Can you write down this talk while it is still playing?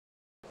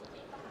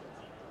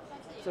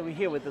So we're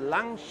here with the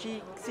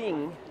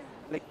Langshixing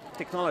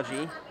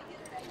technology,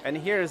 and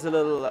here is a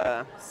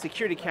little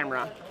security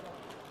camera.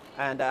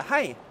 And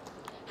hi.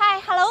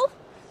 Hi, hello.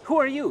 Who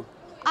are you?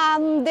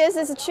 This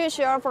is Chu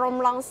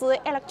from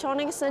Langshixing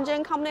Electronic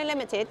Shenzhen Company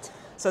Limited.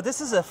 So this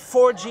is a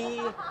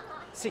 4G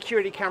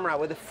security camera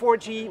with a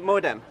 4G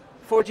modem,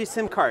 4G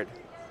SIM card.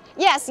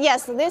 Yes,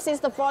 this is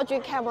the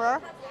 4G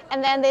camera,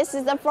 and then this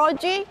is the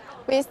 4G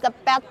with the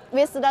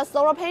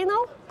solar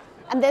panel,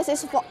 and this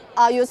is for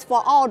used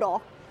for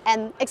outdoor,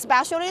 and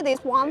especially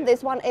this one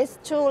is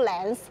 2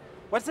 lens.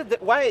 What's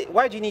it?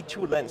 Why do you need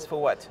 2 lenses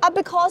for what?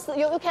 Because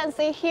you can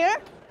see here,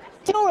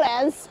 2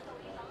 lens.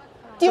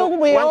 So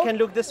wheel. one can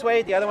look this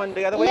way, the other one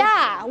the other way?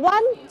 Yeah,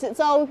 one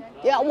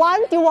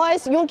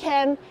device you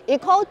can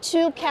equal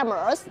 2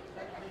 cameras.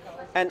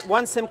 And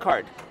 1 SIM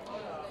card.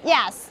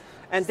 Yes.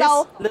 And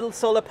this little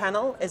solar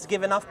panel is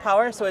give enough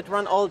power so it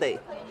runs all day?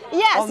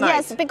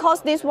 Yes,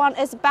 because this one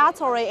is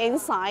battery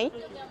inside.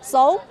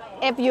 So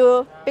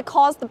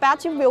because the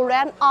battery will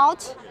run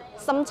out,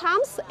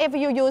 sometimes if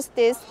you use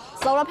this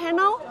solar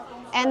panel,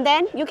 and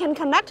then you can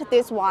connect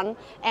this one,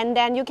 and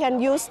then you can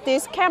use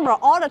this camera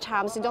all the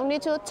time. So you don't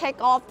need to take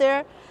off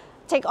the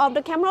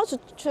camera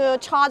to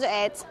charge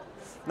it.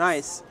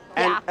 Nice.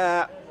 Yeah.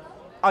 And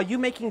are you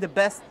making the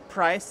best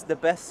price, the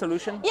best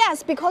solution?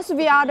 Yes, because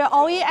we are the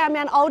OEM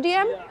and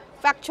ODM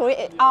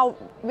factory.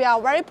 We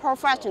are very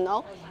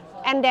professional,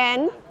 and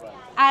then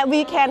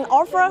we can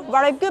offer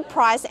very good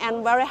price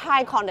and very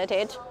high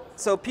quantity.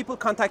 So people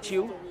contact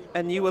you,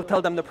 and you will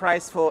tell them the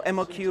price for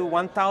MOQ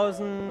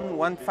 1,000,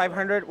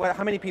 1,500. Well,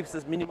 how many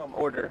pieces minimum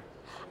order?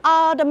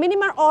 The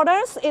minimum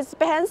orders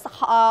depends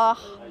how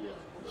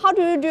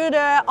do you do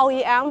the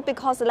OEM,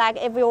 because like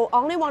if you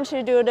only want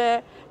to do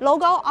the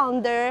logo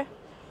on the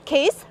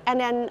case, and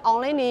then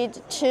only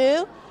need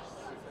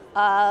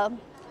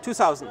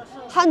 2,000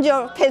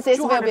 100 pieces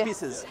 200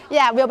 pieces.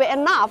 Yeah, will be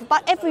enough.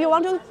 But if you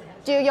want to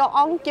do your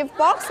own gift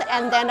box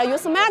and then the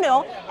user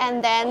manual,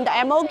 and then the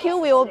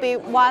MOQ will be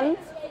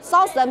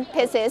 1,000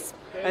 pieces.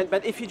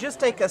 But if you just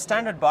take a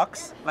standard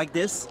box like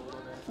this,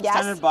 yes.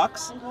 Standard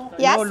box,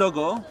 yes. no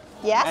logo,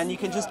 yes. and you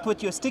can just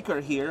put your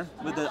sticker here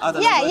with the other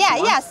logo.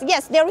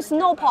 Yes, there is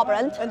no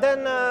problem. And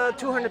then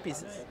 200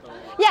 pieces.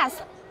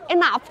 Yes,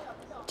 enough.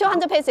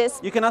 200 pieces.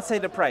 You cannot say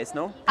the price,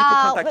 no? People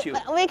contact you.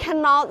 We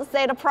cannot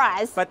say the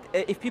price. But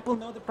if people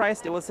know the price,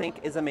 they will think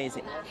it's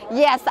amazing.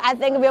 Yes, I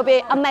think it will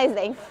be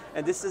amazing.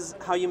 And this is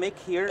how you make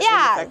here in the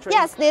factory?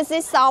 Yes, this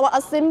is our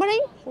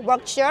assembly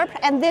workshop,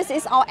 and this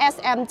is our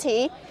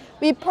SMT.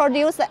 We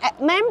produce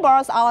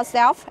members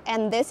ourselves,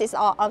 and this is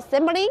our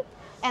assembly,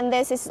 and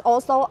this is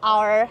also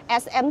our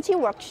SMT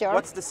workshop.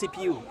 What's the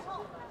CPU?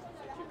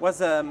 What's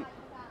the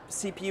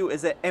CPU?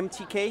 Is it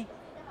MTK,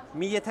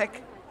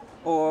 MediaTek?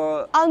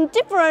 Or on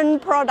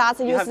different products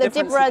use the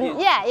different CPU.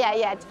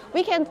 Yeah.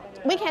 We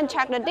can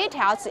check the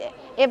details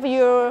if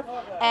you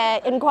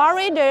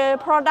inquire the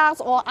products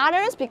or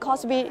others,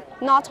 because we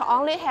not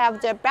only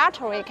have the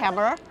battery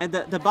camera. And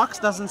the box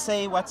doesn't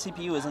say what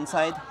CPU is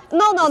inside?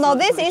 No,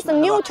 this is a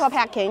neutral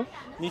packing.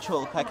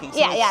 Neutral packing. So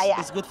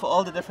it's good for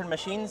all the different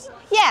machines?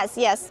 Yes.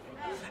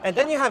 And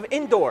then you have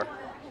indoor.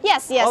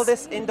 Yes. All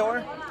this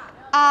indoor?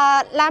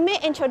 Let me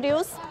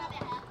introduce.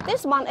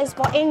 This one is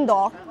for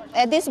indoor.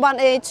 This one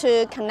is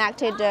to connect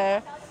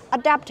the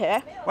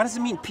adapter. What does it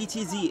mean?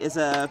 PTZ is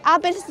a...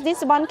 But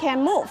this one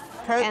can move.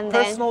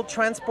 Personal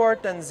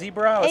transport and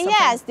zebra or something?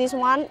 Yes, this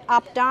one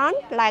up, down,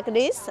 like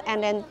this,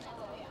 and then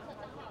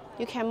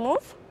you can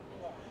move.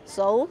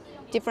 So,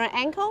 different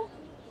angle,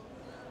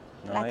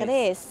 like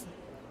this.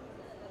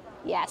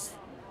 Yes.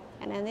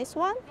 And then this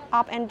one,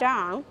 up and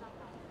down.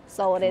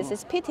 So this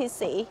is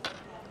PTC.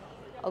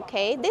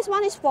 Okay, this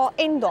one is for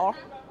indoor.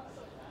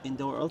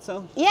 Indoor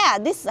also? Yeah,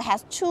 this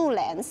has 2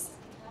 lens,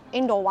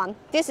 indoor one.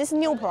 This is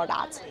new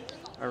product.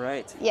 All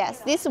right.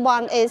 Yes, this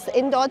one is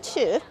indoor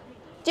too.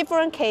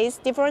 Different case,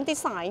 different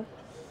design.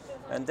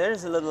 And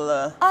there's a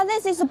little...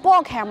 this is a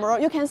ball camera,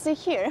 you can see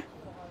here.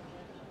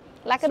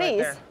 Like this. Right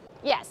there.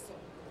 Yes.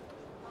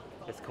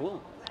 It's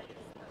cool.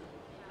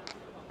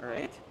 All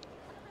right.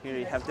 Here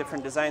you have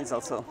different designs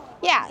also.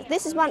 Yeah,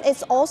 this one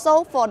is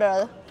also for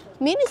the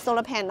mini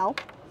solar panel.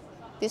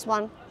 This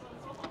one.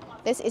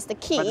 This is the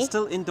key. But it's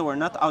still indoor,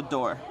 not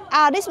outdoor.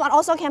 This one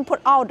also can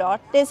put outdoor.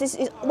 This is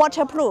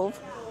waterproof.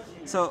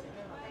 So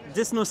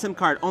this no SIM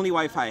card, only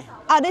Wi-Fi?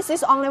 This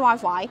is only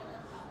Wi-Fi.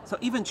 So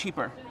even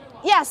cheaper?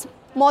 Yes,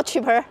 more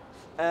cheaper.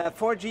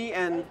 4G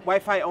and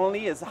Wi-Fi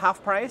only is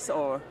half price,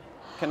 or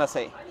can I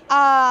say?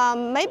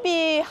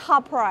 Maybe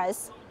half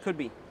price. Could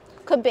be.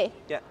 Could be.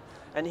 Yeah.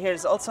 And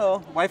here's also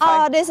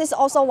Wi-Fi? This is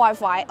also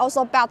Wi-Fi,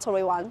 also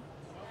battery one.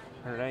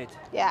 All right.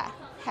 Yeah,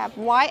 have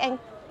white and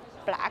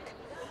black.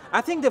 I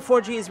think the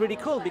 4G is really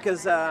cool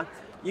because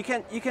you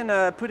can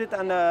put it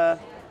on a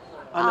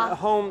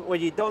home where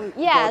you don't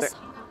go there.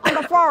 On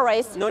the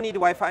forest. No need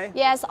Wi-Fi?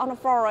 Yes, on the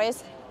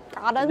forest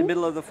garden. In the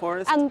middle of the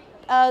forest? And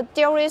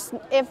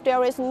if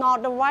there is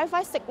not the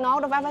Wi-Fi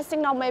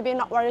signal may be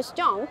not very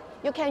strong,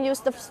 you can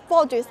use the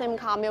 4G SIM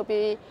card, will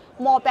be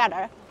more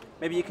better.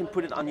 Maybe you can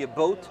put it on your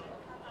boat?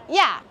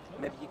 Yeah,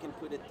 Maybe you can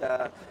put it,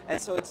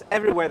 and so it's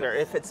every weather.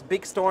 If it's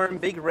big storm,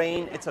 big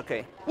rain, it's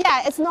okay.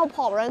 Yeah, it's no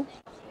problem.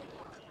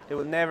 It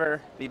will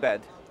never be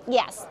bad.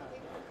 Yes.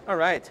 All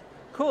right,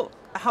 cool.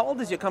 How old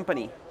is your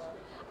company?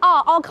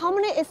 Our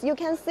company is, you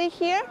can see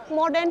here,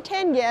 more than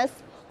 10 years,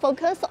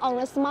 focused on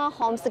the smart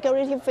home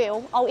security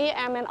field,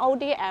 OEM and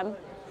ODM.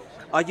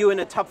 Are you in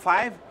the top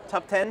 5,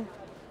 top 10,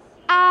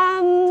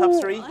 Um,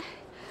 top 3?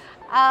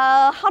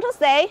 How to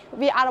say,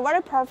 we are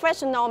very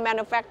professional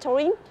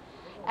manufacturing.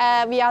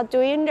 We are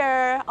doing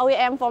the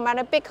OEM for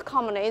many big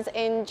companies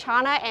in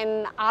China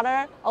and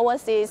other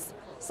overseas.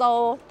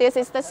 So this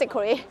is the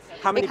secret.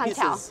 How many we can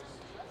pieces? Tell.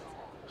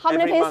 How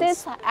many every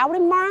pieces month? every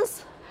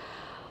month?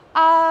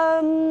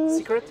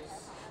 Secret?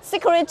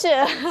 Secret.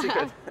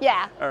 Secret.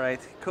 Yeah. All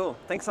right, cool.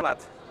 Thanks a lot.